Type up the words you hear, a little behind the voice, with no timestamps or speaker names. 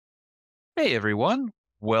Hey everyone,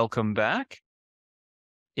 welcome back.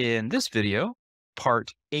 In this video, part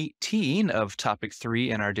 18 of topic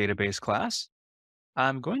 3 in our database class,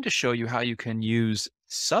 I'm going to show you how you can use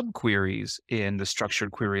subqueries in the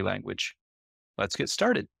structured query language. Let's get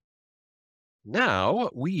started. Now,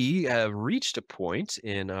 we have reached a point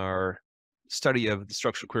in our study of the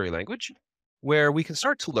structured query language where we can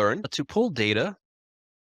start to learn to pull data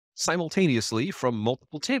simultaneously from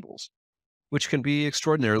multiple tables, which can be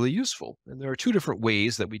extraordinarily useful. And there are two different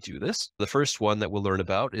ways that we do this. The first one that we'll learn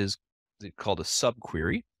about is called a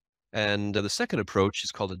subquery, and the second approach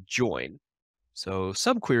is called a join. So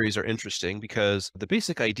subqueries are interesting because the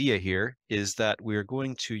basic idea here is that we're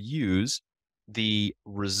going to use the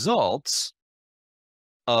results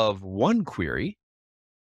of one query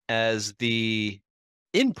as the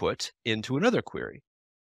input into another query.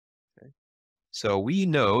 Okay? So we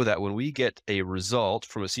know that when we get a result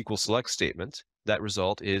from a SQL select statement, that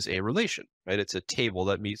result is a relation, right? It's a table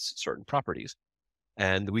that meets certain properties.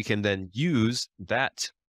 And we can then use that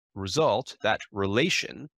result, that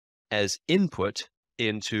relation, as input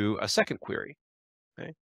into a second query.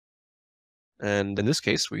 Okay? And in this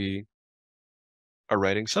case, we are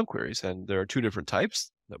writing subqueries, and there are two different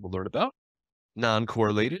types that we'll learn about: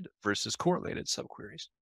 non-correlated versus correlated subqueries.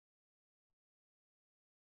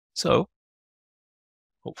 So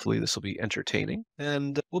hopefully this will be entertaining.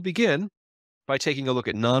 And we'll begin by taking a look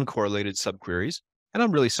at non-correlated subqueries. And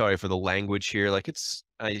I'm really sorry for the language here.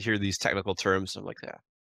 I hear these technical terms, I'm like, yeah,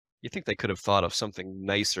 you think they could have thought of something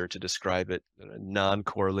nicer to describe it than a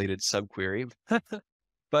non-correlated subquery.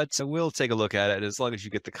 But we'll take a look at it. As long as you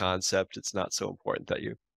get the concept, it's not so important that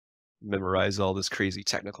you memorize all this crazy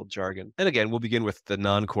technical jargon. And again, we'll begin with the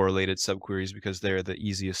non-correlated subqueries because they're the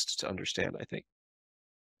easiest to understand, I think.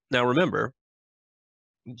 Now remember,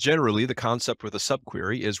 generally the concept with a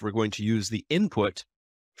subquery is we're going to use the input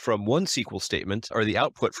from one SQL statement or the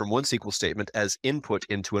output from one SQL statement as input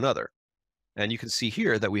into another. And you can see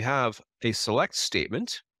here that we have a select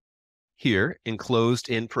statement here enclosed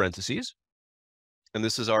in parentheses. And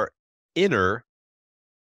this is our inner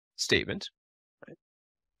statement. Right?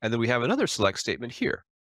 And then we have another select statement here.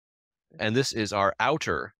 And this is our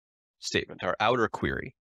outer statement, our outer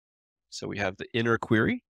query. So we have the inner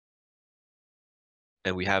query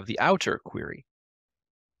and we have the outer query.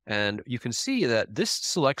 And you can see that this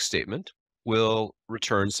select statement will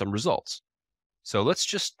return some results. So let's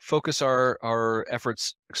just focus our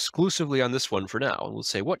efforts exclusively on this one for now. And we'll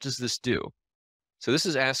say, what does this do? So this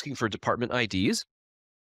is asking for department IDs.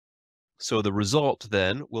 So the result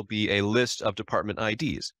then will be a list of department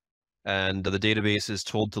IDs. And the database is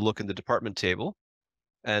told to look in the department table.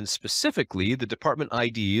 And specifically, the department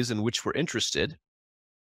IDs in which we're interested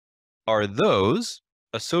are those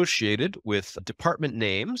associated with department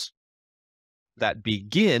names that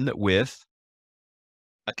begin with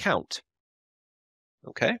account.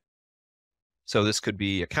 Okay? So this could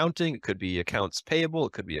be accounting, it could be accounts payable,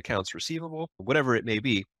 it could be accounts receivable, whatever it may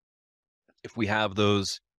be. If we have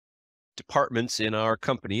those departments in our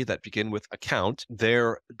company that begin with account,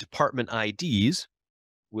 their department IDs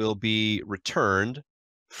will be returned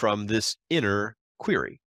from this inner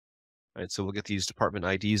query. Right? So we'll get these department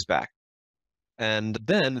IDs back. And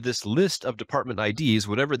then this list of department IDs,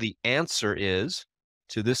 whatever the answer is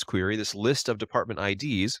to this query, this list of department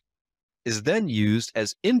IDs is then used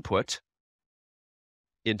as input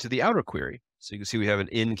into the outer query. So you can see we have an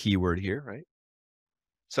in keyword here, right?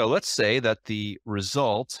 So let's say that the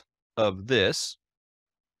result of this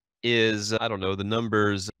is, I don't know, the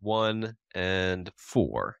numbers 1 and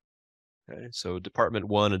 4. Okay? So department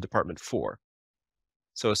 1 and department 4.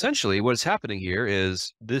 So essentially what is happening here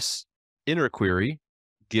is this inner query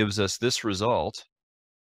gives us this result,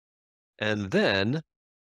 and then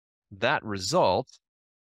that result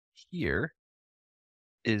here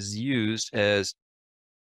is used as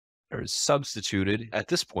or substituted at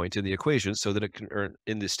this point in the equation so that it can earn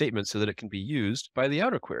in the statement so that it can be used by the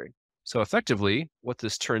outer query. So effectively, what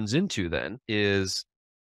this turns into then is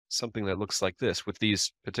something that looks like this with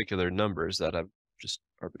these particular numbers that I've just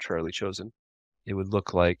arbitrarily chosen. It would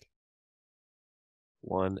look like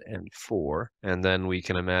 1 and 4. And then we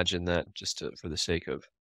can imagine that for the sake of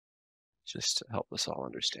just to help us all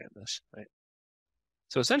understand this, right?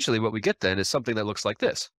 So essentially what we get then is something that looks like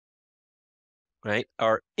this, right?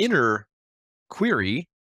 Our inner query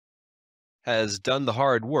has done the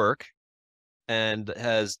hard work and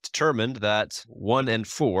has determined that 1 and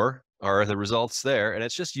 4 are the results there, and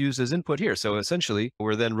it's just used as input here. So essentially,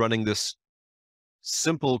 we're then running this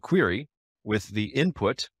simple query with the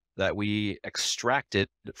input that we extracted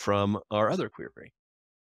from our other query.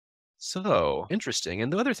 So interesting.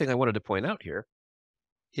 And the other thing I wanted to point out here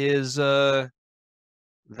is that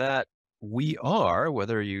we are,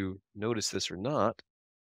 whether you notice this or not,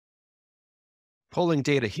 pulling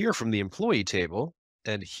data here from the employee table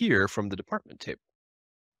and here from the department table.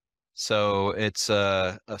 So it's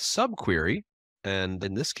a subquery. And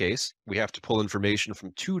in this case, we have to pull information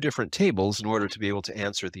from two different tables in order to be able to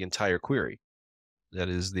answer the entire query. That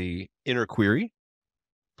is, the inner query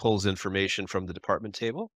pulls information from the department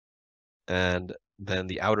table, and then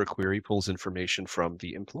the outer query pulls information from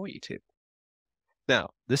the employee table. Now,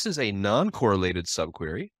 this is a non-correlated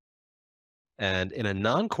subquery. And in a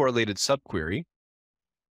non-correlated subquery,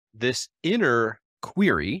 this inner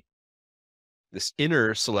query, this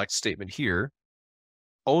inner select statement here,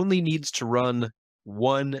 only needs to run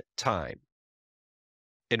one time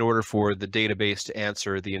in order for the database to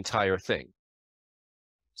answer the entire thing.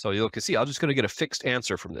 So you can see, I'm just going to get a fixed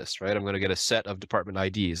answer from this, right? I'm going to get a set of department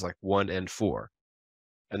IDs like 1 and 4.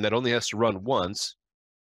 And that only has to run once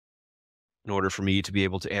in order for me to be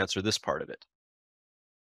able to answer this part of it.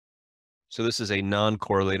 So this is a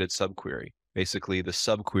non-correlated subquery. Basically, the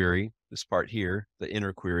subquery, this part here, the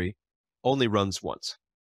inner query, only runs once.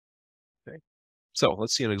 Okay. So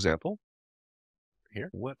let's see an example here.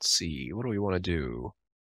 Let's see, what do we want to do?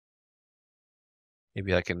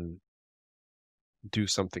 Maybe I can do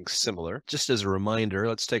something similar. Just as a reminder,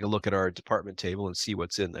 let's take a look at our department table and see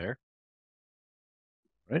what's in there.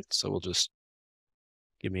 Right, so we'll just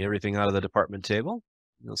give me everything out of the department table.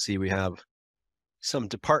 You'll see we have some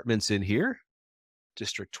departments in here: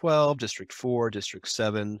 District 12, District 4, District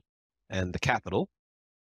 7, and the capital.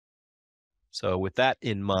 So with that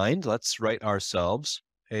in mind, let's write ourselves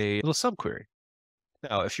a little subquery.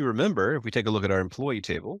 Now, if you remember, if we take a look at our employee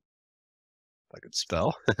table, if I could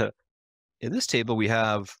spell, in this table we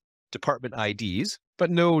have department IDs,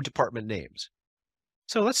 but no department names.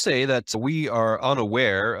 So let's say that we are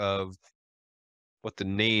unaware of what the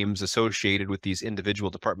names associated with these individual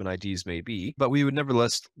department IDs may be, but we would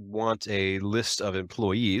nevertheless want a list of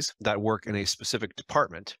employees that work in a specific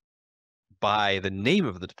department by the name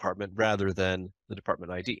of the department rather than the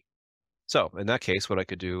department ID. So in that case, what I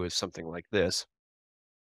could do is something like this.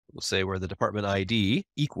 We'll say where the department ID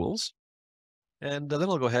equals, and then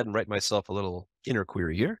I'll go ahead and write myself a little inner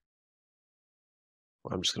query here.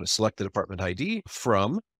 I'm just going to select the department ID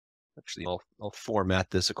from, actually I'll format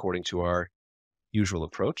this according to our usual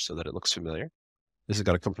approach so that it looks familiar. This has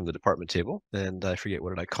got to come from the department table, and I forget, what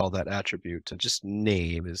did I call that attribute? Just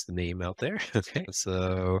name is the name out there. Okay,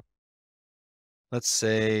 so let's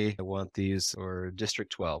say I want these, or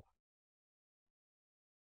District 12,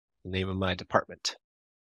 the name of my department.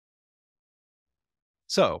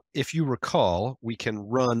 So if you recall, we can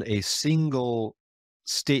run a single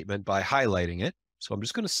statement by highlighting it. So I'm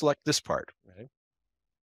just going to select this part. Right?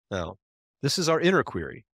 Now, this is our inner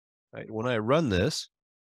query. Right? When I run this,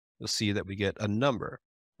 you'll see that we get a number.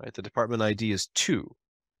 Right? The department ID is 2.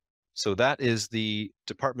 So that is the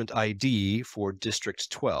department ID for District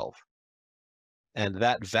 12. And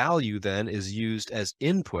that value then is used as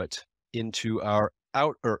input into our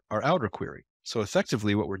outer query. So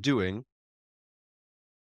effectively what we're doing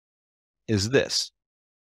is this.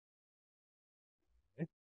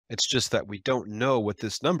 It's just that we don't know what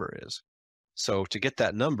this number is. So to get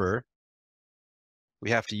that number, we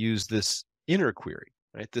have to use this inner query,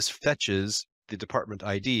 right? This fetches the department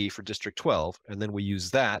ID for District 12, and then we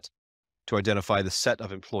use that to identify the set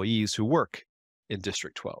of employees who work in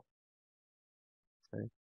District 12. Okay.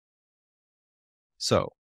 So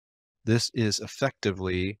this is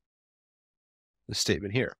effectively the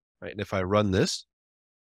statement here, right? And if I run this,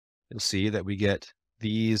 you'll see that we get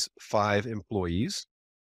these 5 employees: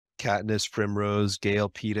 Katniss, Primrose, Gail,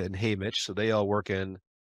 Peta, and Haymitch. So they all work in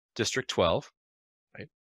District 12, right?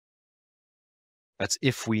 That's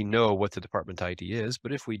if we know what the department ID is,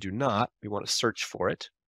 but if we do not, we want to search for it.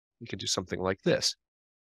 We can do something like this.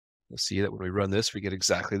 You'll see that when we run this, we get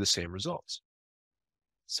exactly the same results.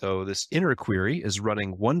 So this inner query is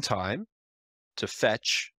running one time to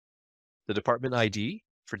fetch the department ID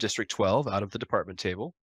for District 12 out of the department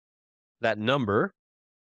table. That number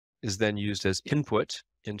is then used as input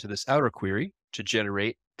into this outer query to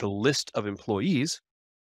generate the list of employees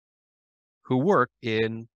who work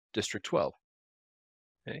in District 12.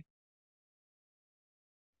 Okay.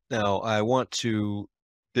 Now I want to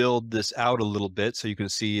build this out a little bit so you can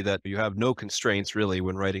see that you have no constraints really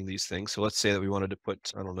when writing these things. So let's say that we wanted to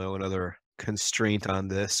put, I don't know, another constraint on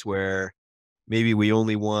this where maybe we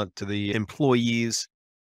only want the employees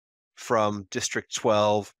from District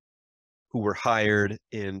 12 who were hired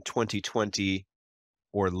in 2020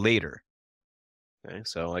 or later. Okay,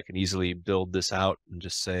 so I can easily build this out and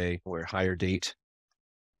just say where hire date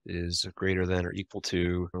is greater than or equal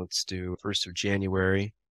to, let's do 1st of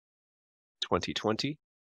January, 2020.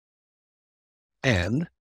 And,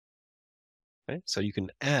 okay, so you can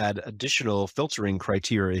add additional filtering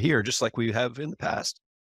criteria here, just like we have in the past,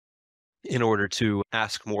 in order to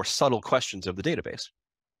ask more subtle questions of the database.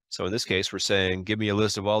 So in this case, we're saying, give me a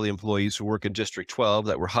list of all the employees who work in District 12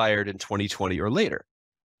 that were hired in 2020 or later.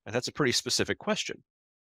 And that's a pretty specific question.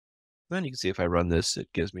 Then you can see if I run this, it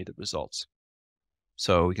gives me the results.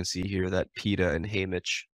 So we can see here that Peta and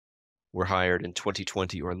Hamish were hired in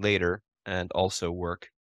 2020 or later and also work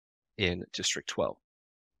in District 12.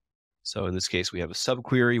 So in this case, we have a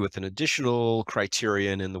subquery with an additional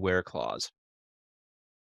criterion in the where clause.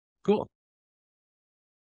 Cool. All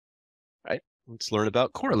right, let's learn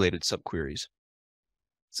about correlated subqueries.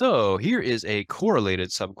 So here is a correlated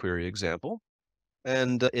subquery example.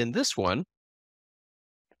 And in this one,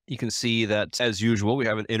 you can see that, as usual, we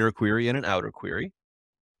have an inner query and an outer query.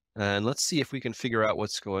 And let's see if we can figure out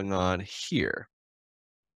what's going on here.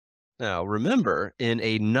 Now, remember, in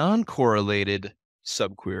a non-correlated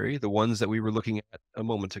subquery, the ones that we were looking at a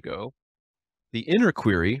moment ago, the inner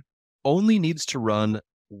query only needs to run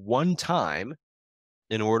one time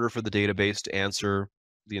in order for the database to answer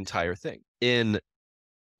the entire thing. In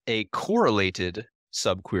a correlated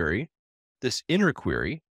subquery, this inner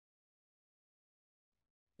query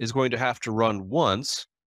is going to have to run once,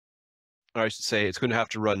 or I should say it's going to have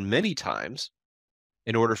to run many times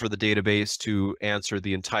in order for the database to answer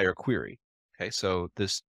the entire query. Okay, so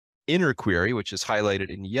this inner query, which is highlighted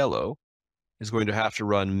in yellow, is going to have to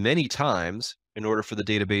run many times in order for the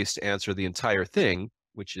database to answer the entire thing,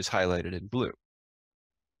 which is highlighted in blue.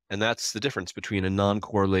 And that's the difference between a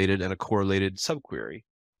non-correlated and a correlated subquery.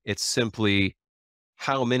 It's simply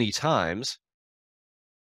how many times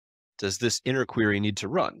does this inner query need to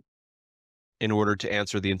run in order to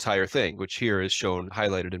answer the entire thing, which here is shown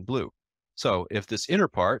highlighted in blue. So if this inner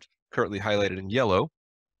part, currently highlighted in yellow,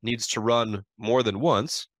 needs to run more than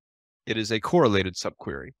once, it is a correlated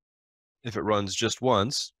subquery. If it runs just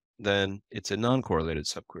once, then it's a non-correlated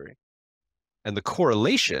subquery. And the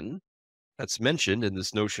correlation that's mentioned in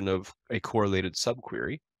this notion of a correlated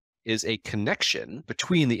subquery is a connection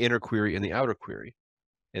between the inner query and the outer query.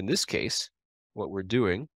 In this case, what we're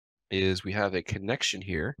doing is we have a connection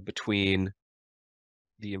here between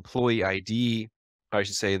the employee ID, I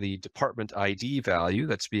should say the department ID value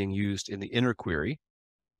that's being used in the inner query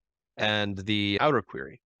and the outer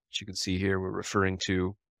query. As you can see here, we're referring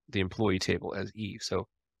to the employee table as E. So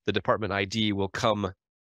the department ID will come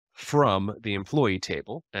from the employee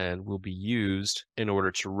table and will be used in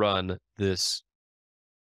order to run this,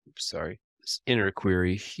 this inner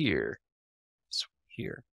query here.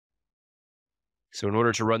 So in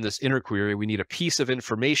order to run this inner query, we need a piece of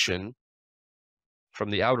information from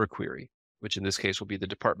the outer query, which in this case will be the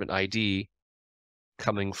department ID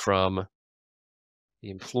coming from the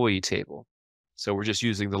employee table. So we're just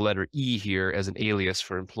using the letter E here as an alias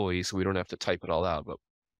for employee, so we don't have to type it all out, but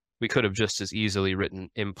we could have just as easily written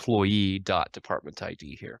employee.department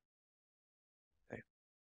ID here. Okay.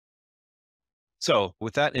 So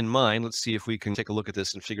with that in mind, let's see if we can take a look at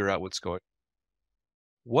this and figure out what's going on.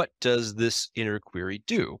 What does this inner query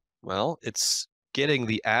do? Well, it's getting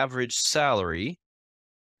the average salary.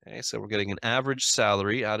 Okay, so we're getting an average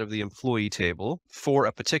salary out of the employee table for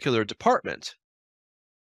a particular department.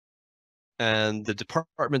 And the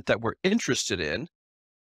department that we're interested in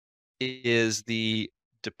is the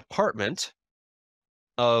department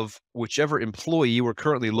of whichever employee we're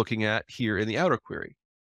currently looking at here in the outer query.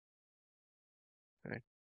 Okay.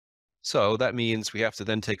 So that means we have to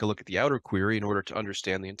then take a look at the outer query in order to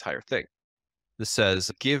understand the entire thing. This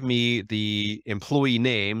says, give me the employee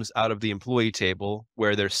names out of the employee table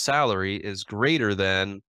where their salary is greater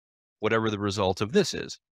than whatever the result of this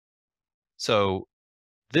is. So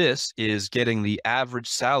this is getting the average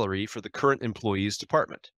salary for the current employee's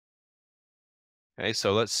department. Okay,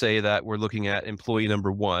 so let's say that we're looking at employee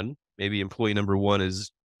number 1. Maybe employee number 1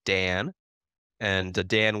 is Dan, and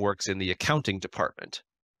Dan works in the accounting department.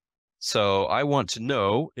 So I want to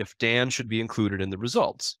know if Dan should be included in the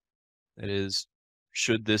results. That is,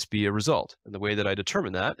 should this be a result? And the way that I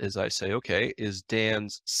determine that is I say, okay, is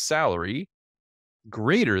Dan's salary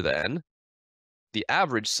greater than the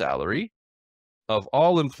average salary of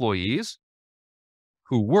all employees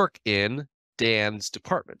who work in Dan's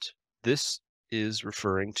department? This is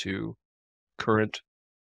referring to current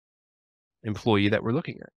employee that we're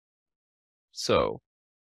looking at. So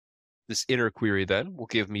this inner query then will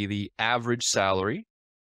give me the average salary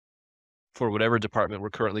for whatever department we're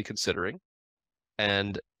currently considering.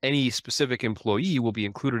 And any specific employee will be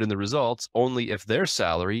included in the results only if their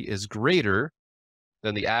salary is greater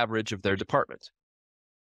than the average of their department.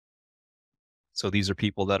 So these are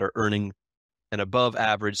people that are earning an above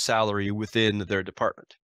average salary within their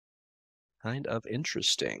department. Kind of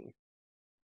interesting.